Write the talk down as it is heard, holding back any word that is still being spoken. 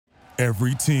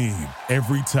Every team,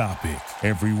 every topic,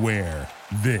 everywhere.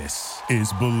 This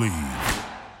is Believe.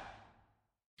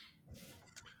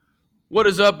 What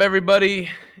is up, everybody?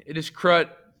 It is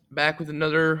Crut back with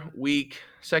another week,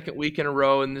 second week in a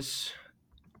row in this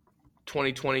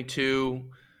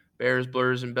 2022 Bears,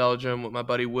 Blurs in Belgium with my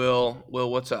buddy Will. Will,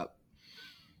 what's up?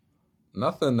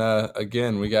 Nothing.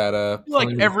 Again, we got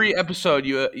Like every episode,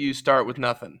 you start with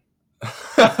nothing.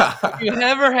 You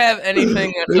never have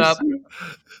anything that's up.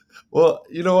 Well,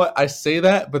 you know what? I say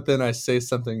that, but then I say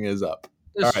something is up.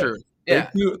 It's true. Yeah.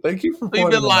 Thank you for You've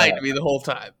pointing been lying that to me the whole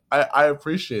time. I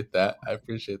appreciate that. Okay.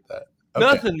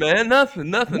 Nothing, man.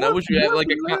 Nothing. I wish you had like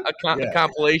a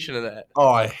compilation of that. Oh,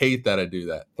 I hate that I do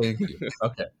that. Thank you.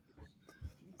 Okay.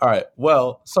 All right.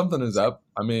 Well, something is up.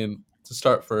 I mean, to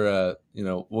start for,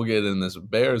 we'll get in this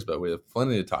Bears, but we have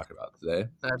plenty to talk about today.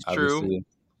 That's Obviously,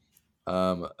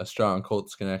 true. A strong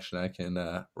Colts connection I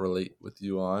can relate with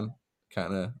you on.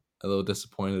 Kind of a little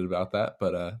disappointed about that,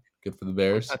 but good for the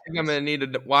Bears. I think I'm going to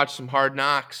need to watch some Hard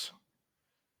Knocks.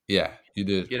 Yeah, you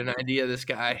did. Get an idea of this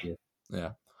guy.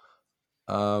 Yeah.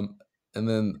 And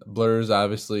then Blurs,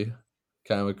 obviously,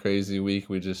 kind of a crazy week.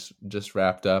 We just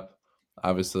wrapped up.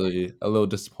 Obviously, a little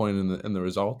disappointed in the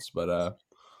results, but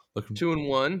looking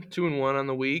 2-1 on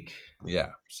the week.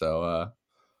 Yeah. So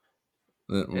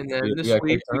and then this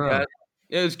week we got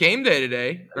it was game day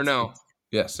today, or no?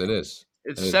 Yes, it is.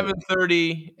 It's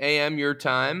 7:30 a.m. your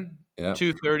time,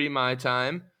 2:30 my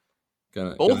time.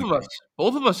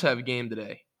 Both of us have a game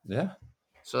today. Yeah.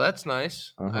 So that's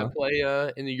nice. I play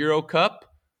in the Europe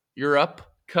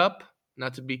Cup,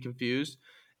 not to be confused.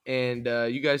 And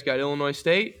you guys got Illinois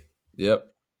State? Yep.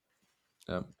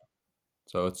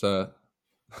 So it's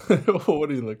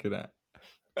what are you looking at?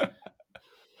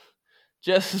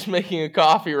 Jess is making a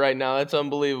coffee right now. That's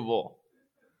unbelievable.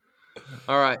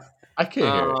 All right. I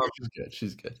can't hear it.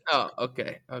 She's good. Oh,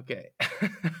 okay.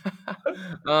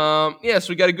 So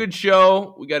we got a good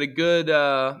show. We got a good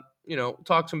we'll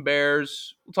talk some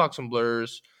Bears, we'll talk some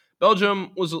Blurs.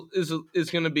 Belgium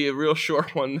is going to be a real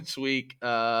short one this week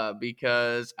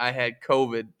because I had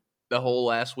COVID the whole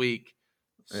last week.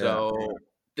 So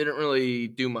didn't really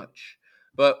do much.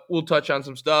 But we'll touch on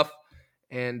some stuff.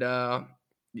 And so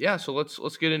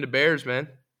let's get into Bears, man.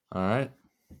 All right.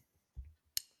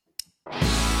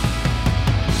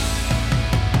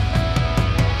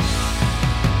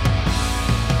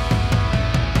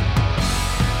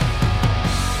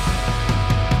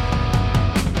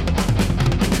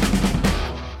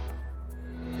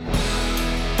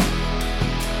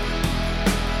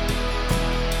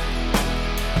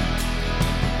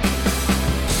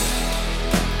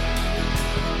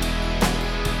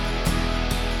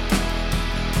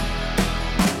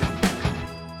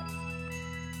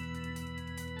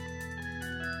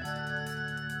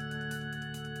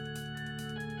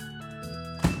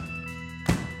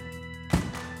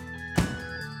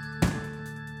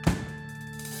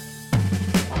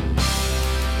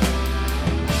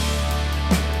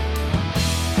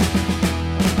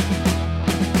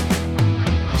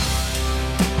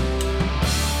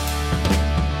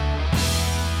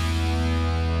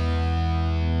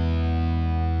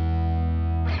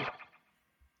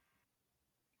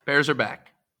 Bears are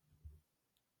back.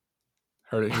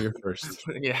 Heard it here first.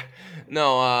 Yeah.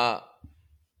 No,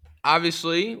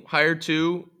 obviously hired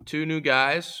two new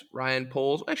guys. Ryan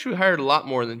Poles. Actually, we hired a lot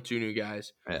more than two new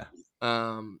guys. Yeah.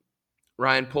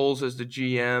 Ryan Poles as the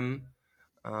GM,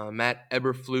 Matt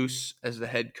Eberflus as the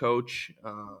head coach.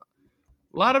 A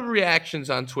lot of reactions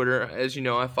on Twitter. As you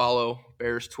know, I follow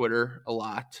Bears Twitter a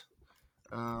lot.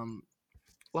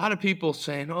 A lot of people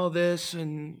saying, oh, this,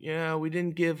 and, we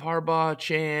didn't give Harbaugh a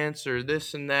chance, or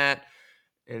this and that.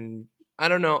 And I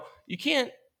don't know. You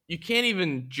can't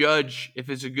even judge if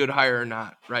it's a good hire or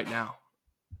not right now,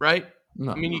 right?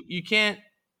 No. I mean, you can't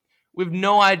 – we have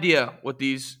no idea what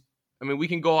these – I mean, we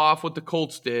can go off what the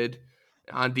Colts did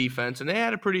on defense, and they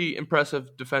had a pretty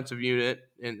impressive defensive unit,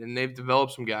 and they've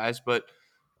developed some guys. But,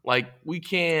 we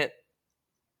can't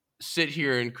sit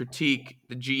here and critique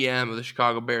the GM of the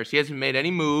Chicago Bears. He hasn't made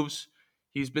any moves.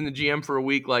 He's been the GM for a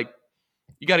week.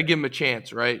 You got to give him a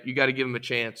chance, right? You got to give him a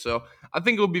chance. So I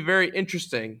think it will be very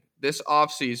interesting. This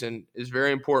offseason is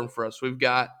very important for us. We've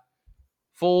got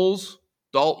Foles,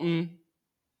 Dalton.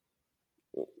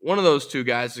 One of those two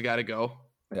guys has got to go.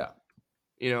 Yeah.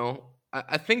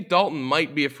 I think Dalton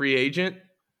might be a free agent.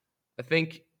 I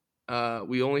think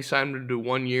we only signed him to a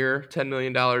 1 year, $10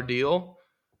 million deal.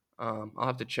 I'll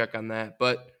have to check on that,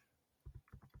 but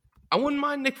I wouldn't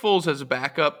mind Nick Foles as a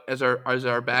backup, as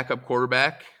our backup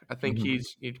quarterback. I think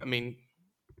he's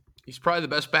probably the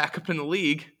best backup in the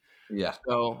league. Yeah.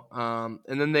 So,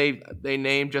 and then they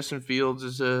named Justin Fields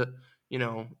as a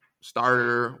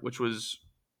starter, which was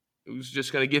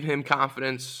just going to give him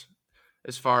confidence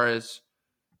as far as,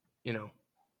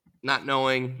 not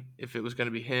knowing if it was going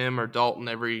to be him or Dalton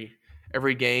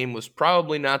every game was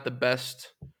probably not the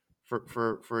best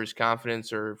for his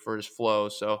confidence or for his flow.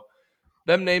 So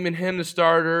them naming him the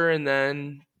starter and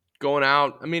then going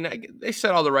out, I mean, they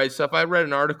said all the right stuff. I read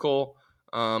an article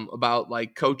about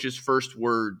like coaches' first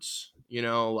words,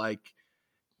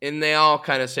 and they all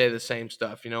kind of say the same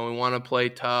stuff. We want to play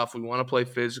tough. We want to play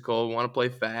physical. We want to play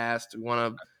fast. We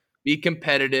want to be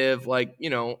competitive.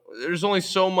 There's only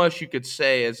so much you could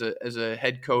say as a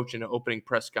head coach in an opening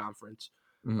press conference.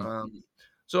 Mm-hmm.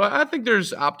 So I think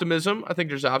there's optimism. I think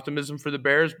there's optimism for the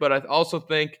Bears, but I also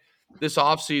think this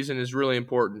offseason is really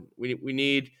important. We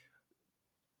need,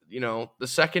 the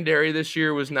secondary this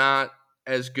year was not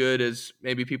as good as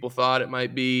maybe people thought it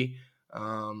might be.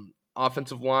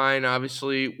 Offensive line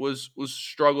obviously was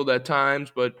struggled at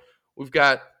times, but we've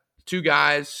got two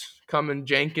guys coming,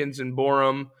 Jenkins and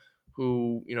Borum,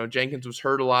 who, Jenkins was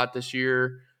hurt a lot this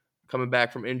year, coming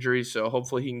back from injury, so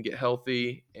hopefully he can get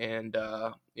healthy. And,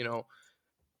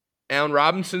 Allen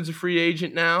Robinson's a free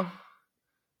agent now.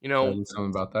 Something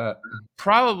about that.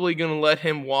 Probably going to let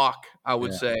him walk, I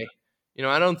would say.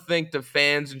 I don't think the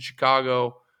fans in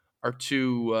Chicago are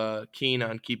too keen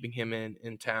on keeping him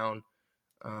in town,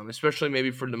 especially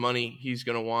maybe for the money he's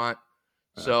going to want.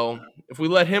 So if we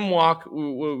let him walk,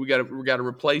 we got to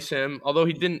replace him. Although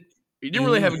he didn't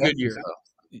really have a good year.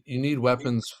 You need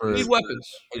weapons for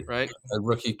right? A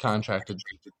rookie contracted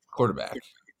quarterback.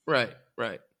 Right.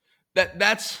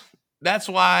 That's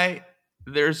why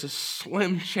there's a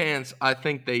slim chance I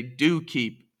think they do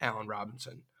keep Allen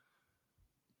Robinson.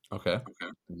 Okay.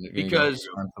 Because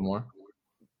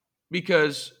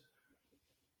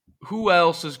who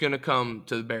else is going to come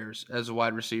to the Bears as a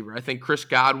wide receiver? I think Chris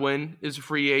Godwin is a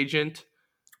free agent.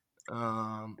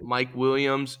 Mike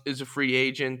Williams is a free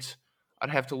agent. I'd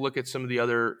have to look at some of the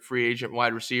other free agent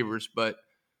wide receivers, but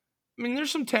I mean, there's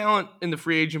some talent in the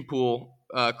free agent pool.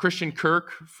 Christian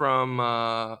Kirk from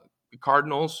the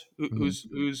Cardinals,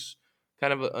 who's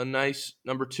kind of a nice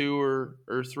number 2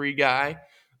 or 3 guy.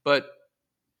 But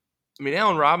I mean,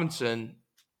 Allen Robinson,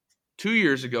 2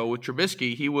 years ago with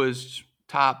Trubisky, he was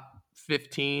top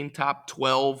 15, top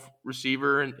 12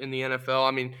 receiver in the NFL.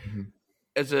 I mean,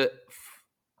 as a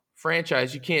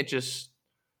franchise, you can't just,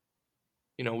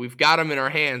 we've got him in our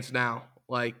hands now.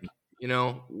 Why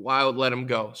let him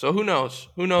go? So who knows?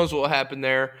 Who knows what will happen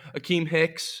there? Akeem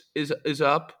Hicks is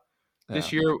up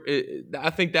this year. I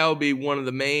think that will be one of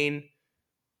the main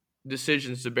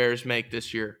decisions the Bears make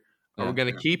this year. Are we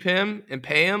going to keep him and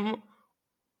pay him,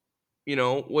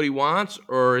 what he wants,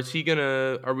 or are we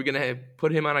going to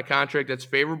put him on a contract that's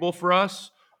favorable for us?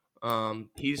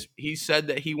 He said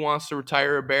that he wants to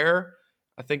retire a Bear.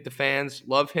 I think the fans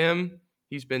love him.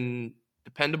 He's been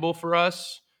dependable for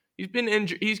us. He's been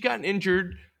injured. He's gotten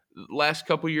injured the last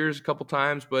couple of years a couple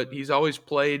times, but he's always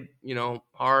played,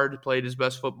 hard, played his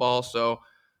best football. So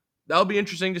that'll be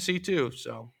interesting to see too.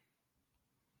 So.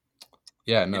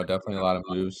 Yeah, no, definitely a lot of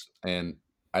moves. And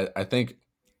I think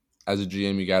as a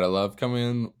GM, you got to love coming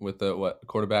in with a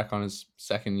quarterback on his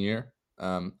second year.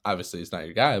 Obviously, he's not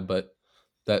your guy, but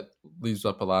that leaves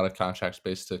up a lot of contract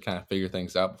space to kind of figure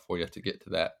things out before you have to get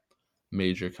to that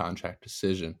major contract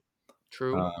decision.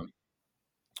 True.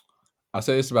 I'll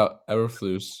say this about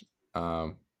Eberflus.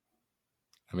 I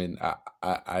mean,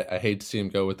 I hate to see him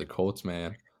go with the Colts,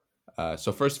 man.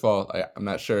 So first of all, I'm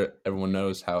not sure everyone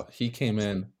knows how he came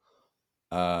in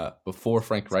before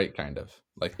Frank Reich, kind of.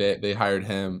 Like they hired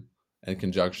him in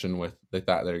conjunction with, they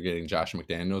thought they were getting Josh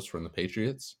McDaniels from the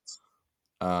Patriots.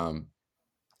 And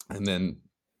then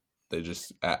they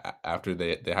just, after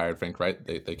they hired Frank Reich,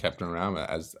 they kept him around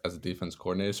as a defense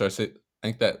coordinator. So I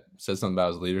think that says something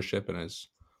about his leadership and his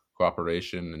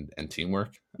cooperation and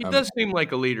teamwork. He does seem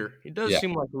like a leader. He does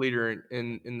seem like a leader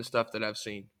in the stuff that I've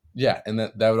seen. Yeah, and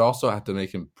that would also have to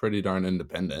make him pretty darn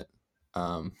independent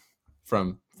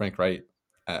from Frank Reich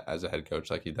as a head coach.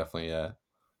 Like he definitely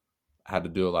had to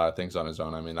do a lot of things on his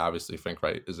own. I mean, obviously Frank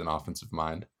Reich is an offensive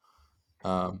mind.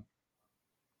 And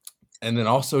then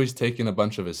also he's taking a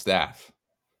bunch of his staff.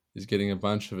 He's getting a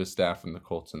bunch of his staff from the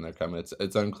Colts, and they're coming.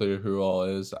 It's unclear who all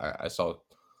is. I saw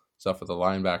stuff with the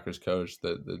linebackers coach,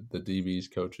 the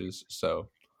DBs coaches. So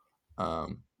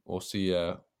we'll see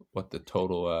what the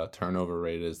total turnover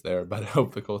rate is there. But I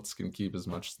hope the Colts can keep as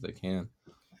much as they can.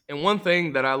 And one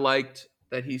thing that I liked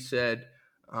that he said,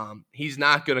 he's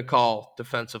not going to call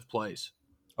defensive plays.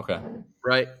 Okay.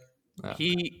 Right? Yeah.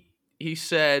 He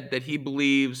said that he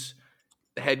believes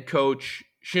the head coach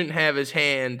shouldn't have his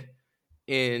hand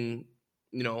in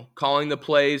calling the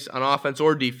plays on offense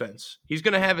or defense. He's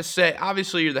going to have a say.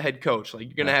 Obviously, you're the head coach. Like,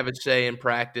 you're going to have a say in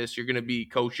practice. You're going to be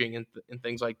coaching and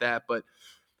things like that. But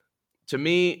to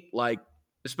me, like,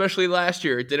 especially last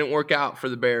year, it didn't work out for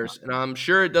the Bears. And I'm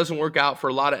sure it doesn't work out for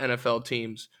a lot of NFL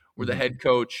teams where the head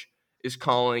coach is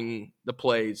calling the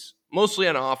plays, mostly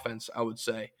on offense, I would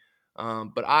say.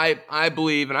 But I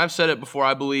believe, and I've said it before,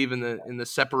 I believe in the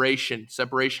separation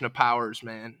of powers,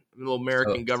 man. A little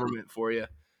American government for you.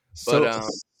 But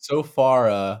so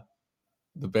far,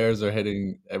 the Bears are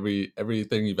hitting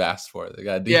everything you've asked for. They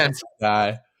got a defensive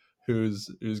guy who's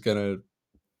gonna,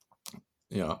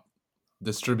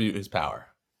 distribute his power.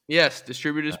 Yes,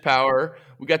 distribute his power.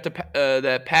 We got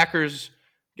that Packers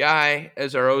guy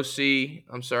as our OC.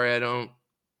 I'm sorry, I don't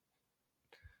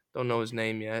know his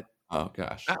name yet. Oh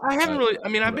gosh, I haven't really. I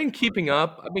mean, I've been keeping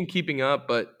up,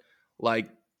 but like,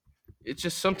 it's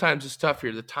just sometimes it's tough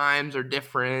here. The times are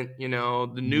different.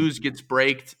 The news gets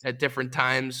braked at different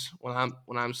times when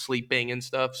I'm sleeping and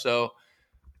stuff. So,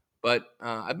 but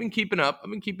I've been keeping up.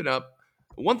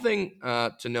 One thing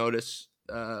to notice: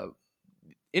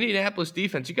 Indianapolis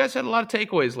defense. You guys had a lot of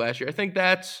takeaways last year. I think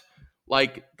that's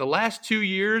like the last 2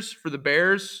 years for the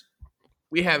Bears.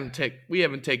 We haven't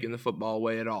taken the football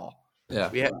away at all. Yeah,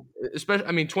 we had, especially.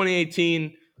 I mean,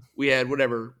 2018, we had what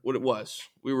it was.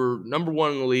 We were number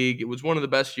 1 in the league. It was one of the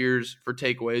best years for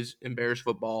takeaways in Bears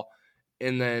football,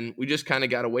 and then we just kind of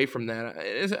got away from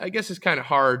that. I guess it's kind of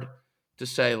hard to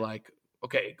say, like,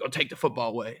 okay, go take the football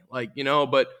away, like,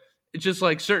 but it's just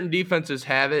like certain defenses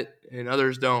have it and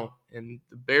others don't. And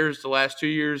the Bears the last 2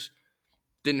 years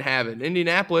didn't have it.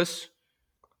 Indianapolis,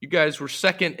 you guys were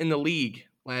second in the league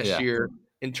last year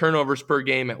in turnovers per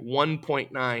game at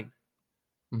 1.9.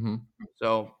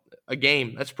 So a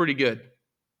game, that's pretty good.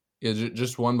 Yeah,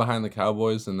 just one behind the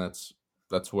Cowboys, and that's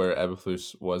where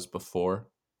Eberflus was before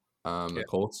the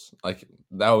Colts. Like,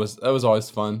 that was always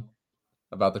fun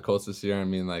about the Colts this year. I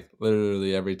mean, like,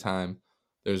 literally every time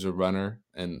there's a runner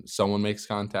and someone makes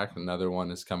contact, another one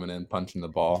is coming in punching the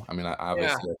ball. I mean,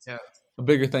 obviously it's a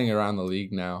bigger thing around the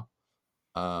league now.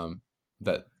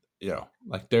 That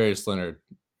like Darius Leonard,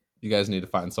 you guys need to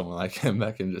find someone like him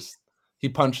that can just. He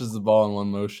punches the ball in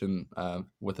one motion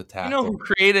with a tackle. You know who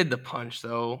created the punch,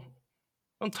 though?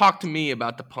 Don't talk to me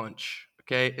about the punch,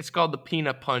 okay? It's called the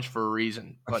peanut punch for a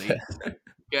reason, buddy.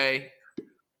 Okay?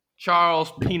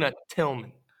 Charles Peanut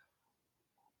Tillman.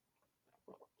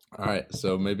 All right,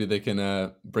 so maybe they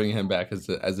can bring him back as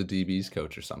a DB's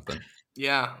coach or something.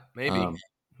 Yeah, maybe.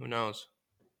 Who knows?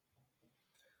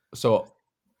 So,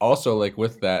 also, like,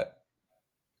 with that,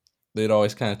 they'd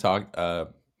always kind of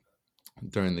talk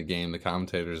during the game, the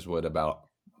commentators would, about,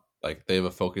 like, they have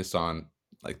a focus on,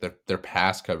 like, their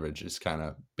pass coverage is kind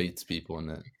of baits people in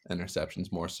the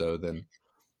interceptions more so than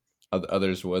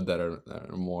others would that are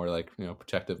more, like,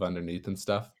 protective underneath and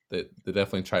stuff. They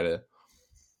definitely try to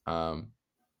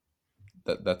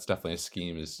that's definitely a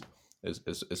scheme is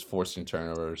forcing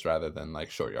turnovers rather than,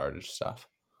 like, short yardage stuff.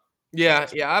 Yeah.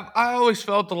 I always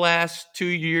felt the last 2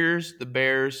 years the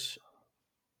Bears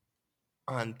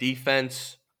on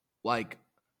defense, like,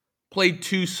 played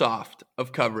too soft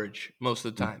of coverage most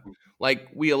of the time. Like,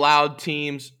 we allowed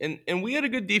teams, and we had a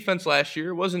good defense last year.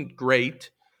 It wasn't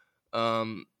great,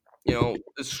 as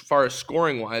far as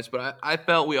scoring wise, but I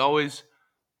felt we always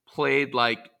played,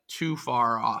 like, too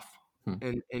far off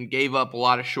and gave up a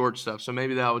lot of short stuff. So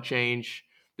maybe that will change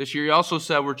this year. You also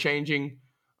said we're changing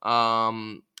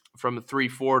from the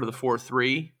 3-4 to the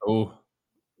 4-3. Oh,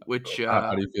 which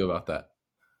how do you feel about that?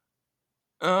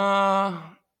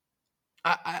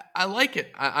 I like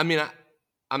it. I mean,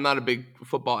 I'm not a big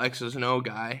football X's and O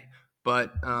guy,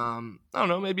 but I don't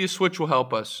know. Maybe a switch will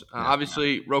help us.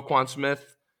 Obviously, Roquan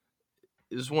Smith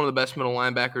is one of the best middle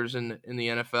linebackers in the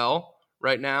NFL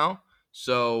right now.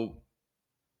 So,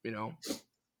 he's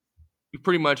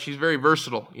very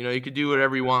versatile. You could do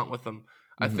whatever you want with him.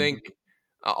 I think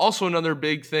also another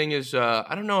big thing is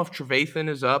I don't know if Trevathan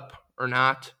is up or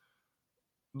not,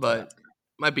 but it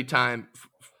might be time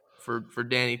for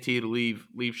Danny T to leave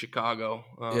Chicago.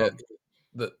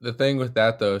 The thing with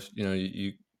that, though,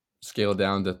 you scale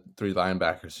down to 3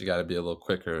 linebackers. You got to be a little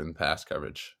quicker in pass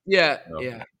coverage. Yeah.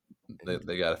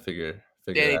 They got to figure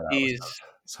Danny that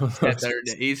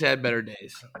out. He's had better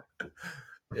days.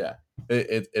 Yeah,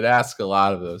 it asks a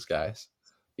lot of those guys.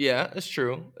 Yeah, that's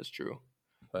true.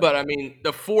 But I mean,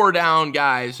 the 4 down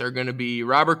guys are going to be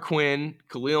Robert Quinn,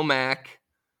 Khalil Mack,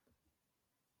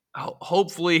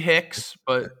 hopefully Hicks,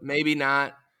 but maybe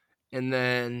not. And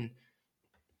then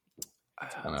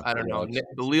I don't know.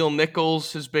 Khalil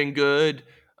Nichols has been good.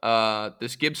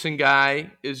 This Gibson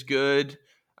guy is good.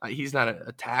 He's not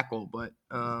a tackle, but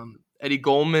Eddie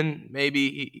Goldman,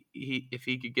 maybe he if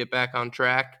he could get back on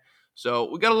track.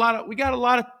 So we got a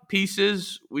lot of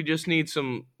pieces. We just need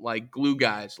some like glue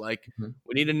guys. Like Mhm.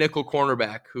 we need a nickel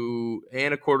cornerback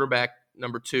and a quarterback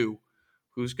number 2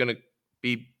 who's going to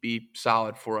be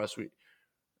solid for us.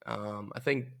 I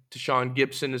think Deshaun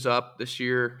Gibson is up this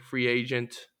year, free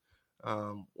agent.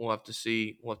 We'll have to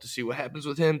see. We'll have to see what happens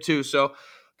with him too. So,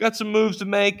 got some moves to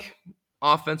make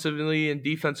offensively and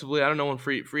defensively. I don't know when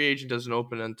free agent doesn't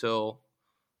open until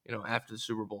after the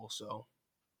Super Bowl. So,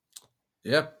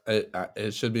 Yep,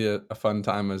 it should be a fun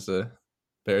time as a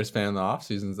Bears fan in the off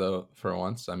seasons though. For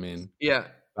once, I mean, yeah,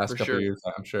 last for couple sure. of years,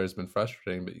 I'm sure it's been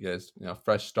frustrating, but you guys,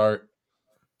 fresh start,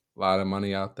 a lot of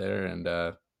money out there, and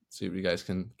see what you guys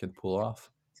can pull off.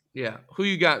 Yeah, who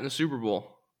you got in the Super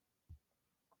Bowl?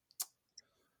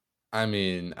 I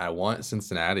mean, I want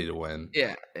Cincinnati to win,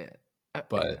 Yeah,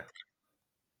 but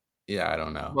yeah, I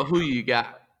don't know. Well, who you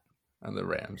got? And the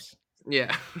Rams.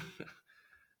 Yeah,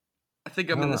 I think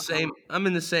I I'm don't in the know. same. I'm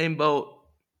in the same boat.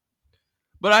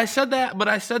 But I said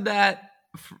that.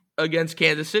 Against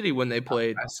Kansas City when they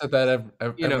played. I said that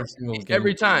every single game.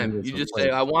 Every time Bengals you have just say,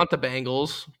 played. "I want the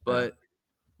Bengals," Yeah.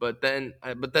 but then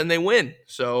they win.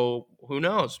 So who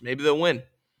knows? Maybe they'll win.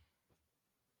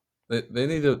 They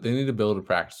need to build a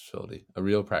practice facility, a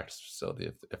real practice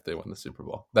facility if they win the Super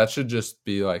Bowl. That should just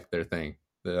be like their thing.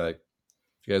 They're like,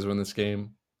 if you guys win this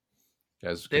game, you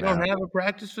guys They can don't have a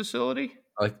practice facility.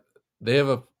 like they have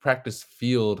a practice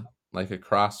field like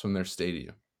across from their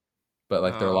stadium. But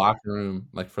like their Oh, locker room,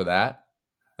 like for that,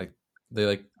 like they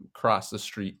like cross the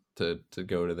street to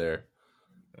go to their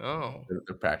oh,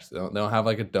 practice. They don't have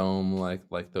like a dome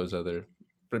like those other.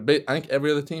 But I think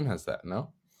every other team has that.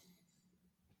 No,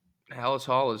 Hallis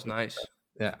Hall is nice.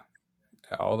 yeah,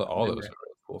 all Been those there. are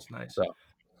really cool. It's nice. So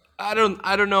I don't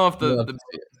know if love to the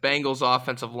see it. Bengals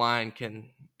offensive line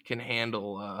can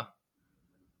handle.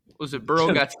 Was it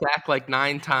Burrow got sacked like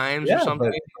 9 times or Yeah, something?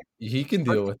 but he can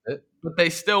deal with it. But they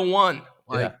still won.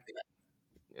 Like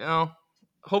Yeah,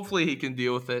 hopefully he can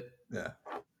deal with it. yeah.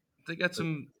 They got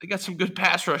some good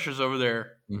pass rushers over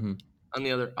there Hmm. on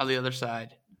the other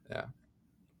side. Yeah.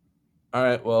 All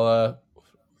right. Well,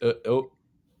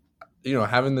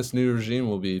 having this new regime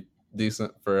will be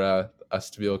decent for us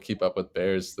to be able to keep up with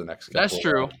Bears the next couple. That's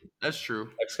true. That's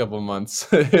true. Next couple of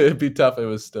months. It'd be tough. It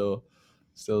was still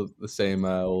the same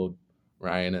old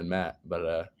Ryan and Matt,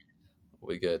 but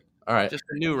we good. All right. Just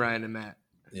a new Ryan and Matt.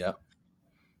 Yeah.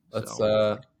 Let's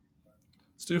So.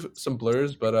 let's do some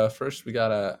blurs, but first we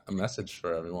got a message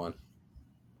for everyone.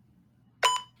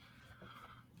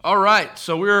 All right.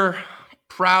 So we're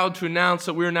proud to announce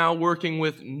that we're now working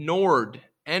with Nord,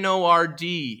 Nord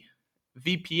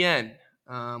VPN,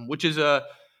 which is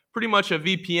pretty much a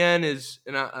VPN is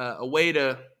a way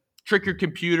to trick your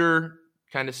computer,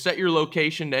 kind of set your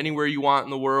location to anywhere you want in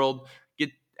the world,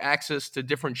 get access to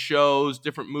different shows,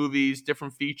 different movies,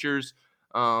 different features.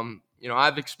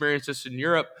 I've experienced this in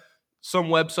Europe. Some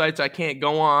websites I can't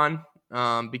go on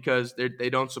because they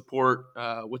don't support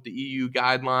with the EU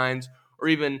guidelines, or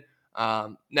even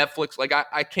Netflix. Like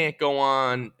I can't go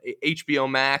on HBO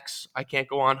Max. I can't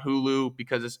go on Hulu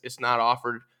because it's not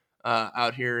offered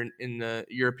out here in the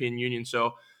European Union.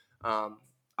 So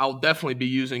I'll definitely be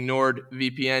using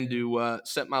NordVPN to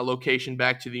set my location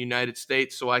back to the United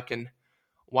States so I can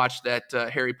watch that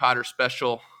Harry Potter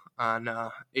special on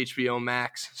HBO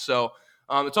Max. So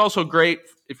it's also great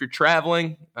if you're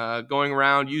traveling, going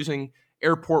around using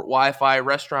airport Wi-Fi,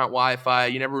 restaurant Wi-Fi.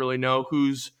 You never really know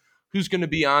who's going to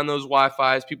be on those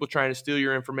Wi-Fis. People trying to steal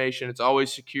your information. It's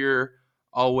always secure,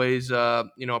 always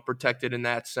protected in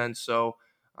that sense. So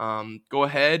go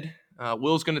ahead.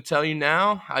 Will's going to tell you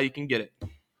now how you can get it.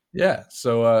 Yeah,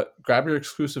 so grab your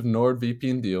exclusive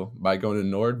NordVPN deal by going to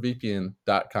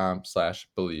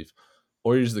nordvpn.com/believe,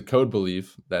 or use the code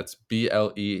BELIEVE, that's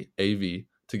BLEAV,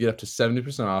 to get up to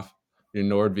 70% off your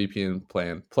NordVPN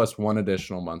plan, plus one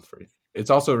additional month free. It's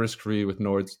also risk-free with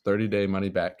Nord's 30-day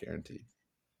money-back guarantee.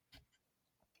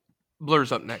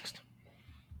 Blur's up next.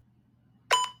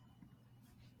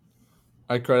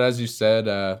 All right, Crud, as you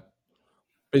said,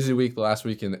 busy week last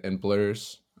week in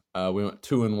Blurs. We went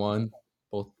 2-1,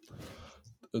 both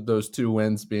those 2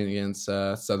 wins being against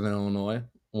Southern Illinois,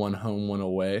 1 home, 1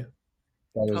 away.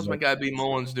 How's my guy B.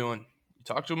 Mullins doing? You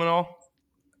talk to him at all?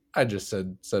 I just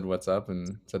said what's up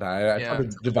and said hi. I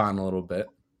talked to Javon a little bit.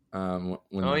 Yeah.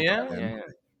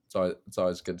 It's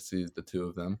always good to see the 2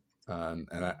 of them, and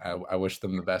I wish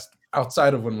them the best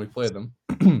outside of when we play them.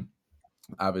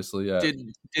 Obviously,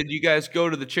 Did you guys go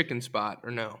to the chicken spot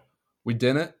or no? We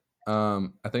didn't. I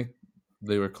think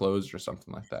they were closed or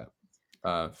something like that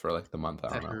for like the month. I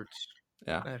don't know. Hurts.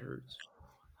 Yeah, that hurts.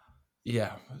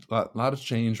 Yeah, a lot of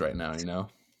change right now. A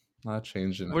lot of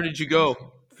change in. Where did you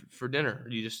go for dinner? Or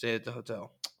did you just stay at the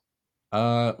hotel?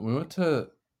 We went to.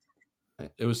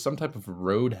 It was some type of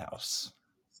roadhouse,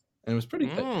 and it was pretty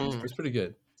good. It was pretty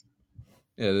good.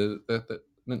 Yeah,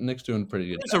 Nick's doing a pretty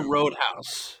good. It's a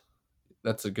roadhouse.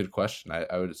 That's a good question.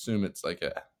 I would assume it's like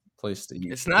a place to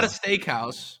eat. It's not a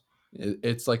steakhouse.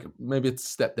 It's like maybe it's a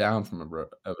step down from a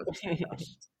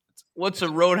steakhouse. What's a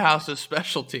roadhouse's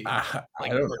specialty? I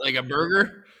don't know. Like a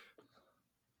burger?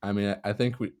 I mean, I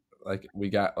think we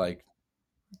got like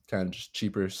kind of just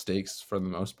cheaper steaks for the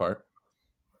most part.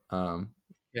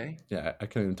 Okay. Yeah, I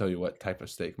couldn't even tell you what type of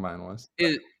steak mine was.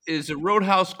 Is a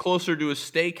roadhouse closer to a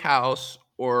steakhouse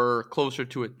or closer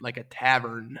to like a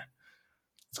tavern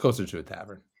It's closer to a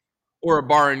tavern. or a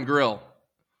bar and grill?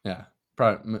 Yeah,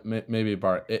 probably maybe a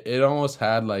bar. It almost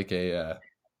had like a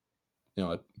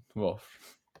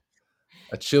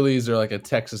a Chili's or like a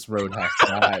Texas Roadhouse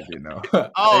vibe,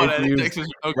 Oh, They that used Texas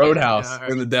Roadhouse Yeah, all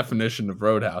right. in the definition of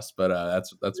Roadhouse, but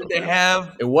that's Did what they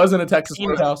have? it wasn't a Texas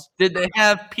peanuts? Roadhouse. Did they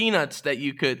have peanuts that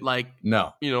you could like?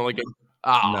 No, Like a.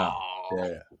 Oh, no,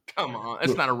 yeah. come on!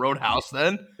 It's not a roadhouse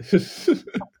then.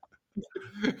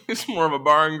 It's more of a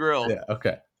bar and grill. Yeah.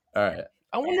 Okay. All right.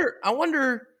 I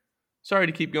wonder. Sorry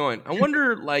to keep going. I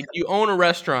wonder, like, you own a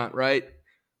restaurant, right?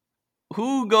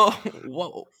 Who go?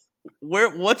 What?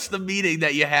 What's the meeting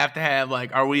that you have to have?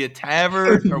 Like, are we a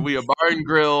tavern? Are we a bar and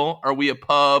grill? Are we a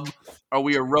pub? Are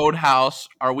we a roadhouse?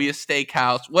 Are we a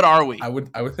steakhouse? What are we? I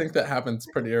would think that happens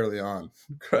pretty early on.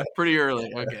 Pretty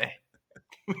early. Okay.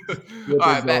 All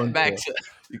right.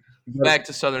 Back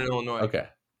to Southern Illinois. Okay.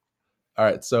 All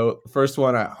right. So first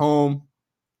one at home.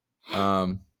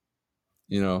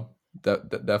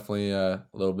 Definitely a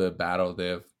little bit of battle. They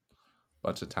have a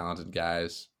bunch of talented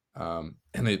guys.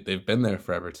 And they've been there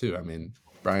forever too. I mean,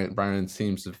 Brian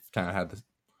seems to have kind of had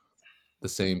the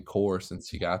same core since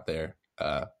he got there.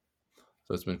 So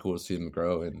it's been cool to see them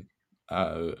grow, and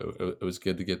it was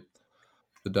good to get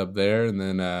the dub there, and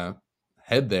then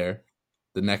head there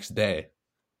the next day.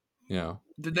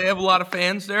 Did they have a lot of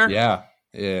fans there? Yeah.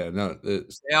 No, they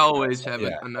always have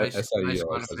a nice SIU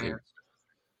amount of fans.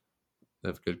 They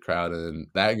have a good crowd, and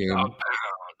that game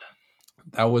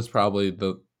that was probably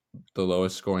the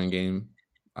lowest scoring game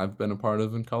I've been a part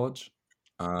of in college.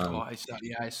 I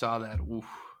saw that. Oof.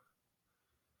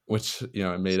 Which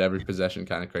it made every possession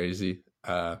kind of crazy.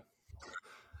 I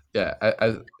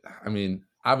mean,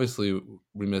 obviously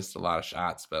we missed a lot of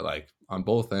shots, but like on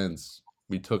both ends,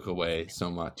 we took away so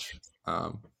much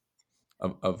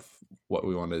of what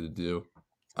we wanted to do.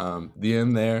 The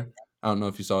end there, I don't know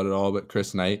if you saw it at all, but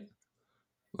Chris Knight,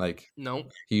 no,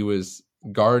 he was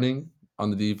guarding on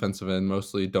the defensive end,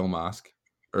 mostly Domask,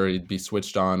 or he'd be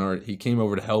switched on, or he came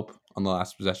over to help on the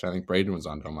last possession. I think Braden was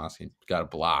on Domask. He got a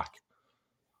block.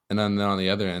 And then on the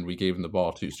other end, we gave him the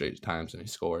ball 2 straight times, and he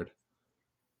scored.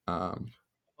 It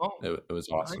was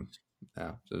awesome. Nice.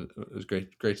 Yeah, so it was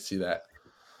great to see that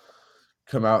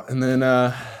come out. And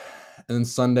then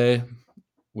Sunday,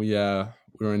 we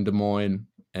were in Des Moines,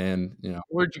 and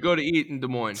where'd you go to eat in Des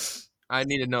Moines? I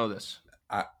need to know this.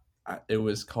 It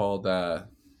was called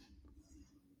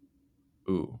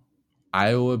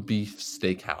Iowa Beef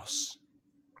Steakhouse.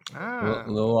 A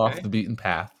little off the beaten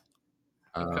path.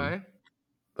 Okay.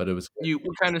 But it was good.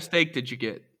 What kind of steak did you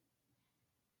get?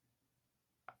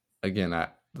 Again,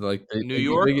 New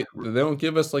York. They don't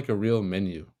give us like a real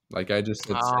menu. Like I just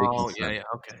said, steak. Yeah.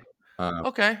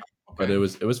 Okay. But it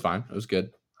was fine. It was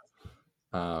good.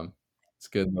 It's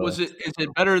good. Is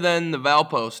it better than the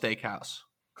Valpo Steakhouse?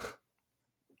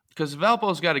 Because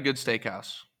Valpo's got a good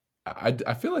steakhouse.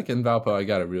 I feel like in Valpo I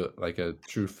got a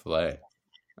true filet.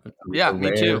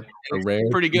 Me too. A rare,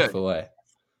 pretty good filet.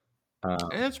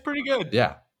 It's pretty good.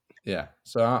 Yeah.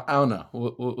 So I don't know.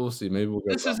 We'll see. Maybe we'll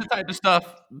go. This is the type of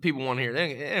stuff people want to hear.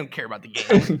 They don't care about the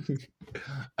game.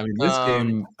 I mean, this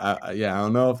game. I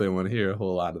don't know if they want to hear a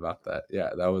whole lot about that. Yeah,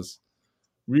 that was.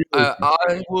 Really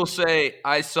I will say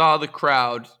I saw the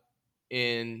crowd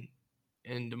in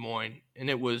Des Moines, and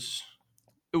it was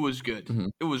good. Mm-hmm.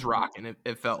 It was rocking.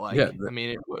 It felt like. Yeah, I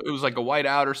mean, it was like a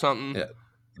whiteout or something. Yeah,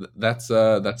 that's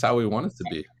how we want it to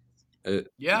be.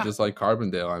 Just like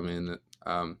Carbondale. I mean,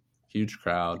 huge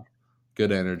crowd,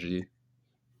 good energy,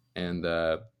 and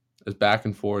it's back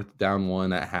and forth, down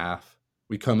 1 at half.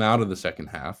 We come out of the second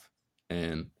half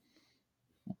and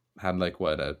had like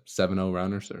a 7-0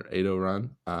 run or 8-0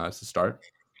 run to start,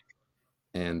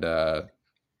 and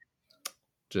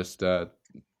just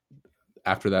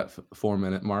after that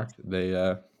 4-minute mark,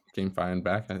 they came firing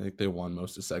back. I think they won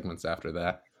most of the segments after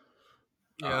that.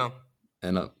 Yeah,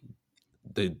 and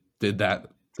they did that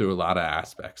through a lot of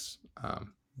aspects.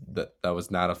 that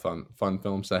was not a fun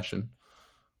film session.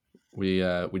 We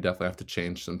definitely have to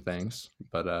change some things,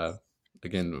 but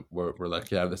again, we're lucky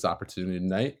to have this opportunity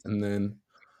tonight, and then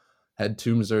head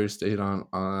to Missouri State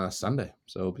on Sunday,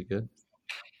 so it'll be good.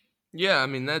 Yeah, I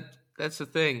mean that's the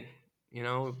thing.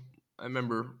 I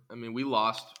remember. We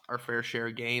lost our fair share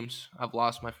of games. I've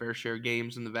lost my fair share of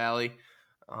games in the Valley.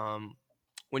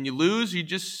 When you lose,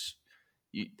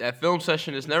 that film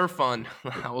session is never fun.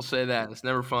 I will say that it's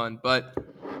never fun. But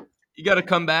you got to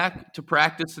come back to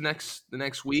practice the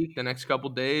next week, the next couple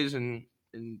days, and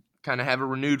kind of have a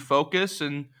renewed focus.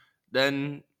 And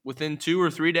then within 2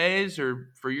 or 3 days,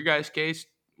 or for your guys' case,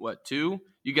 2?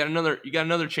 You got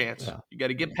another chance. Yeah. You got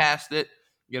to get past it.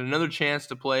 You got another chance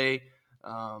to play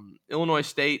Illinois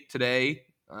State today.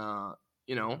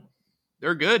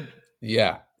 They're good.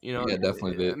 Yeah. Yeah,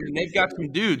 definitely. They've got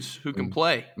some dudes who can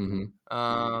play.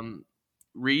 Mm-hmm.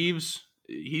 Reeves,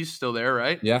 he's still there,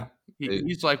 right? Yeah.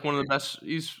 He's like one of the best.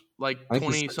 He's like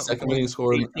 20 something. Second leading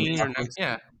scorer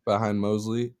yeah, behind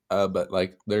Mosley. But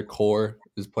like their core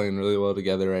is playing really well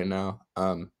together right now.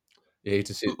 You hate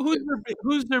to see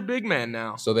who's their big man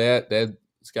now. So they had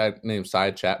this guy named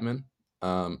Cy Chapman.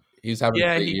 He's having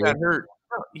a great year. Got hurt.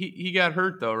 He got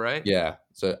hurt though, right? Yeah.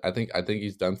 So I think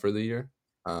he's done for the year.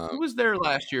 He was there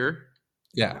last year.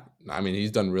 Yeah, I mean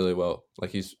he's done really well.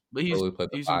 Like he's really played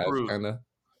the five kind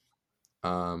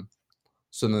of.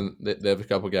 So then they have a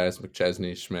couple guys,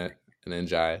 McChesney, Schmidt, and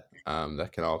Njai,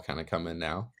 that can all kind of come in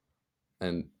now,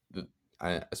 and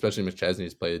especially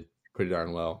McChesney's played pretty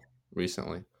darn well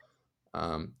recently,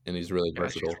 and he's really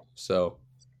versatile. So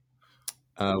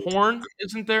Horn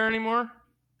isn't there anymore?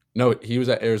 No, he was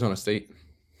at Arizona State.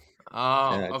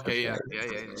 Oh, okay, yeah.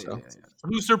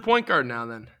 Who's their point guard now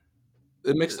then?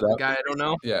 It mixed it up. Guy I don't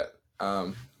know. Yeah,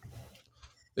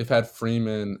 they've had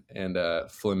Freeman and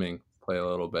Fleming play a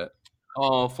little bit.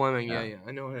 Oh, Fleming, yeah,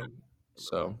 I know him.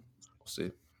 So we'll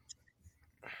see.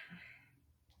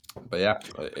 But yeah,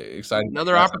 exciting.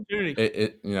 Another opportunity.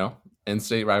 It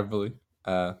in-state rivalry.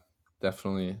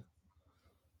 Definitely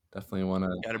want to.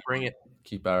 Got to bring it.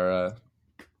 Keep our.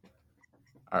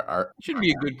 Should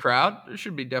be a good crowd. There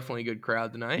should be definitely a good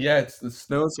crowd tonight. Yeah, the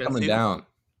snow's coming down.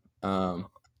 Are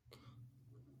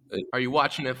you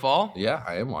watching it fall? Yeah,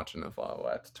 I am watching it fall.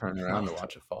 I have to turn around to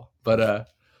watch it fall. But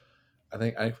I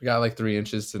think we got like 3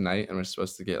 inches tonight, and we're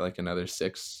supposed to get like another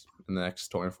 6 in the next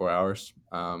 24 hours.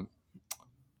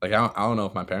 Like I don't know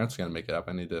if my parents are gonna make it up.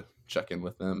 I need to check in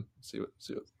with them, see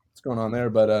what's going on there.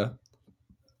 But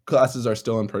classes are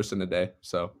still in person today,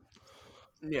 so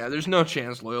yeah, there's no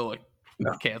chance Loyola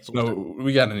canceled. No,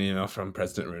 we got an email from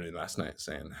President Rooney last night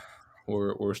saying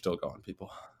we're still going,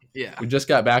 people. Yeah, we just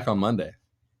got back on Monday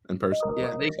in person.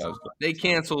 Yeah, they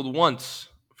canceled once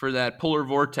for that polar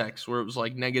vortex where it was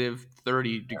like negative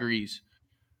 30 degrees.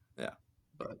 Yeah,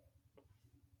 but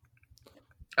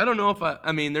I don't know if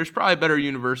I mean, there's probably better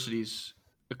universities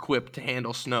equipped to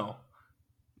handle snow,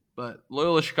 but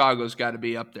Loyola Chicago's got to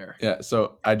be up there. Yeah,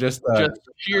 so I just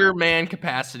sheer man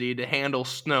capacity to handle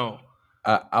snow.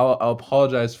 I'll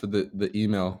apologize for the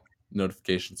email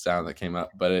notification sound that came up,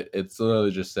 but it's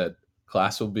literally just said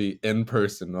class will be in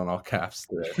person on all caps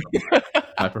today.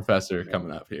 My professor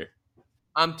coming up here.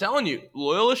 I'm telling you,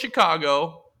 Loyola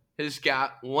Chicago has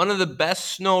got one of the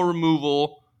best snow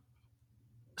removal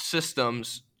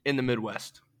systems in the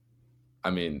Midwest. I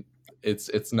mean,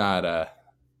 it's not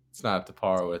up to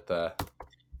par with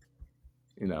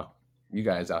you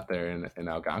guys out there in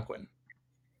Algonquin.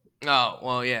 Oh,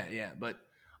 well, yeah, but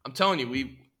I'm telling you,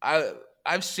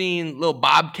 I've seen little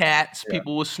bobcats,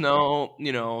 people with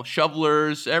snow,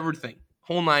 shovelers, everything,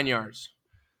 whole 9 yards.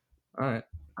 All right,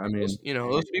 I mean,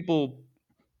 those people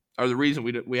are the reason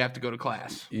we have to go to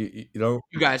class. You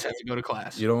guys have to go to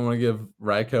class. You don't want to give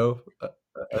Ryko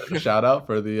a shout out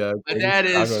for the.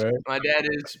 My dad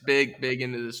is big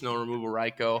into the snow removal.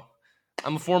 Ryko,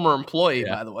 I'm a former employee,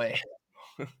 by the way.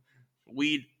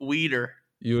 Weeder.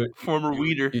 Former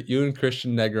Weeder. You and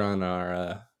Christian Negron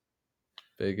are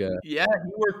big. Yeah,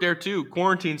 he worked there too.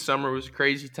 Quarantine summer was a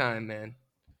crazy time, man.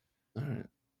 All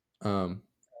right.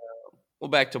 Well,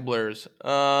 back to Blurs.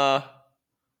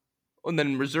 And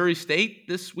then Missouri State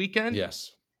this weekend.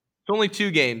 Yes. It's only 2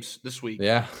 games this week.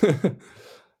 Yeah.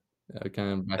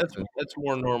 Kind of. That's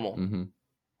more normal. Mm-hmm.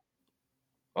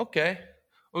 Okay.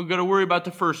 We're gonna worry about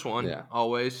the first one. Yeah.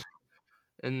 Always.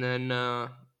 And then.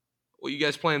 You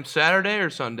guys play them Saturday or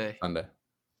Sunday? Sunday.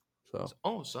 So.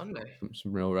 Sunday.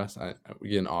 Some real rest. We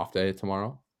get an off day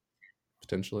tomorrow,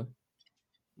 potentially.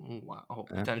 Wow.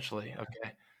 Yeah. Potentially.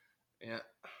 Okay. Yeah.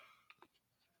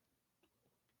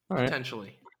 All right.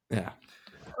 Potentially. Yeah.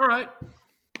 All right.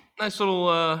 Nice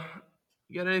little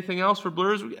You got anything else for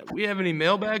Blurs? We have any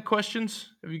mailbag questions?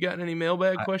 Have you gotten any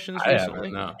mailbag questions I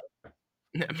recently? haven't,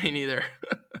 no. Me neither.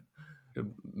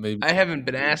 Maybe I haven't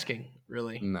been asking,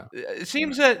 really. no. It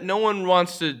seems that no one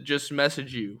wants to just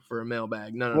message you for a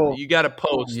mailbag. No. Well, You got to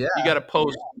post. yeah. You got to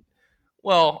post.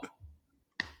 Well,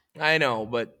 I know,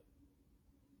 but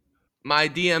my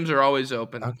DMs are always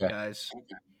open, Okay. guys.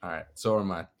 All right, so are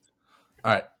mine.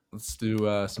 All right, let's do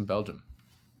some Belgium.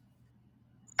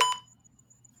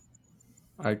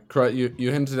 All right,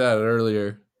 you hinted at it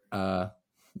earlier.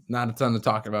 Not a ton to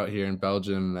talk about here in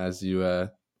Belgium as you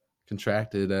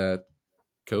contracted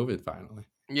COVID finally.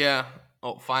 Yeah.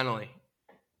 Oh, finally.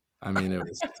 I mean, it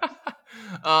was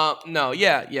No.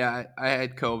 Yeah. I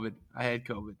had COVID.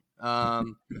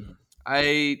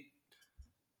 I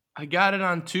got it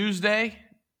on Tuesday.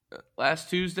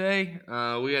 Last Tuesday,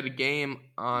 we had a game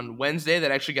on Wednesday that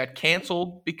actually got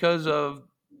canceled because of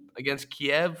against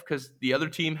Kiev because the other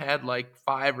team had like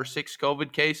 5 or 6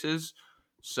 COVID cases.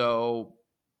 So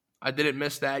I didn't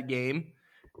miss that game.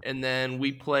 And then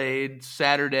we played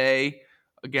Saturday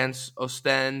against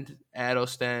Ostend at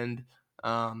Ostend,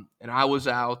 and I was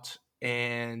out.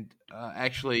 And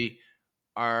actually,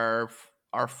 our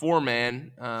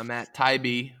foreman Matt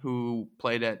Tybee, who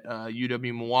played at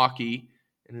UW Milwaukee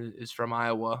and is from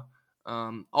Iowa,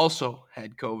 also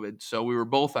had COVID. So we were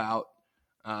both out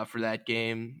for that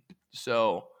game.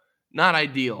 So not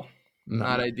ideal. no.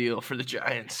 Not ideal for the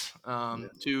Giants.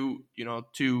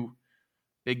 Two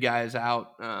big guys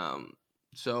out.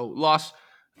 So lost.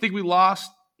 I think we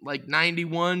lost like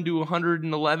 91 to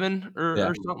 111 or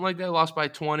something like that. Lost by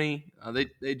 20.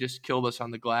 They just killed us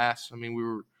on the glass. I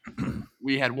mean,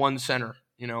 we had one center,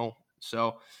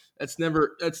 so that's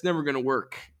never going to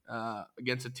work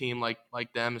against a team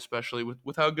like them, especially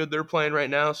with how good they're playing right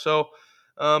now. So,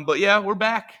 but yeah, we're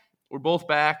back. We're both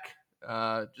back.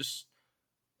 Just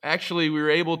actually, we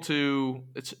were able to.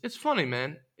 It's funny,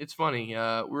 man. It's funny.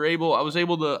 I was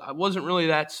able to. I wasn't really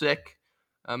that sick.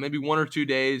 Maybe 1 or 2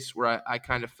 days where I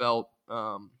kind of felt,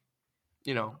 kind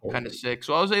of sick.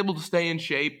 So I was able to stay in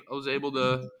shape. I was able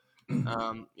to,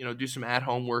 do some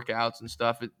at-home workouts and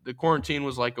stuff. The quarantine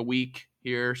was like a week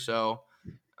here, so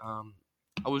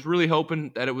I was really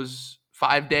hoping that it was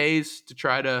 5 days to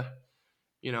try to,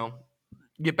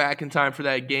 get back in time for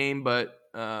that game. But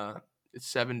it's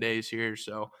 7 days here,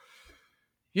 so.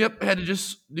 Yep, had to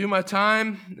just do my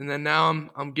time, and then now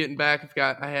I'm getting back.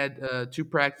 I had 2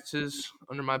 practices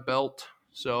under my belt,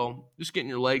 so just getting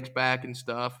your legs back and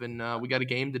stuff. And we got a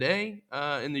game today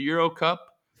in the Euro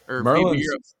Cup or FIBA Merlins.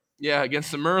 Europe,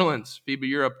 against the Merlins FIBA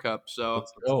Europe Cup. So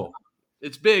Let's go.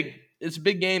 it's big. It's a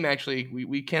big game actually.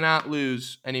 We cannot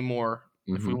lose anymore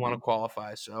if we Mhm. want to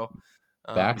qualify. So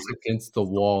Backs against the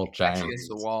wall, Giants. against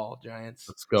the wall, Giants.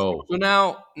 Let's go. So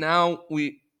now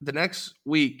the next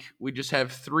week we just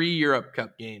have 3 Europe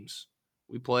Cup games.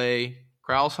 We play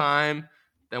Kralsheim,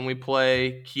 then we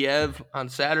play Kiev on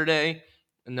Saturday,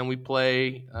 and then we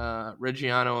play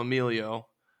Reggiano Emilio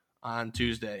on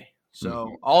Tuesday.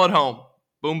 So all at home.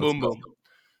 Boom, Let's boom, go. boom.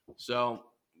 So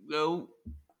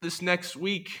this next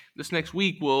week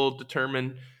will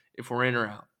determine if we're in or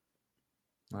out.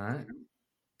 All right.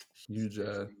 Huge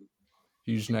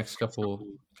next couple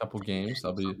games.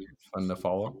 That'll be fun to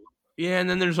follow. Yeah, and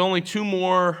then there's only 2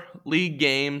 more league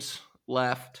games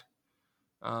left.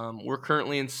 We're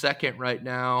currently in second right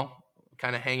now,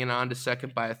 kind of hanging on to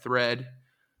second by a thread.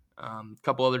 A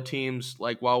couple other teams,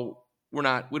 while we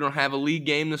don't have a league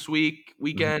game this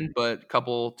weekend, but a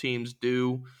couple teams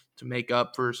do to make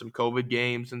up for some COVID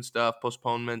games and stuff,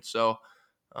 postponements. So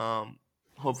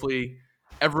hopefully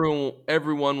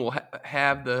everyone will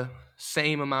have the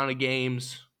same amount of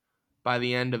games by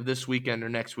the end of this weekend or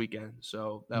next weekend.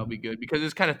 So that'll be good because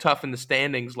it's kind of tough in the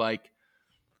standings.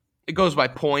 It goes by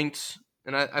points.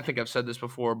 And I think I've said this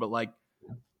before, but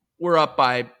we're up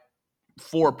by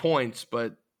 4 points,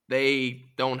 but they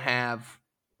don't have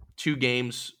 2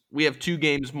 games. We have 2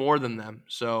 games more than them.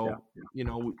 So,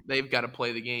 they've got to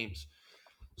play the games.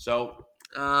 So,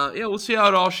 we'll see how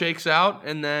it all shakes out.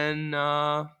 And then,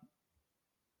 and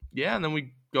then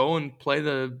we go and play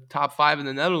the top 5 in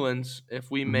the Netherlands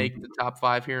if we make the top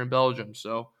 5 here in Belgium.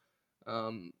 So,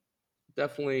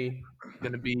 definitely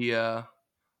going to be a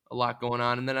lot going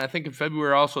on. And then I think in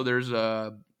February also there's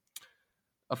a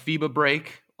FIBA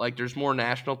break. There's more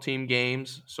national team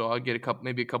games, so I'll get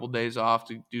maybe a couple days off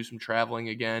to do some traveling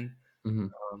again. Mm-hmm.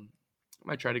 I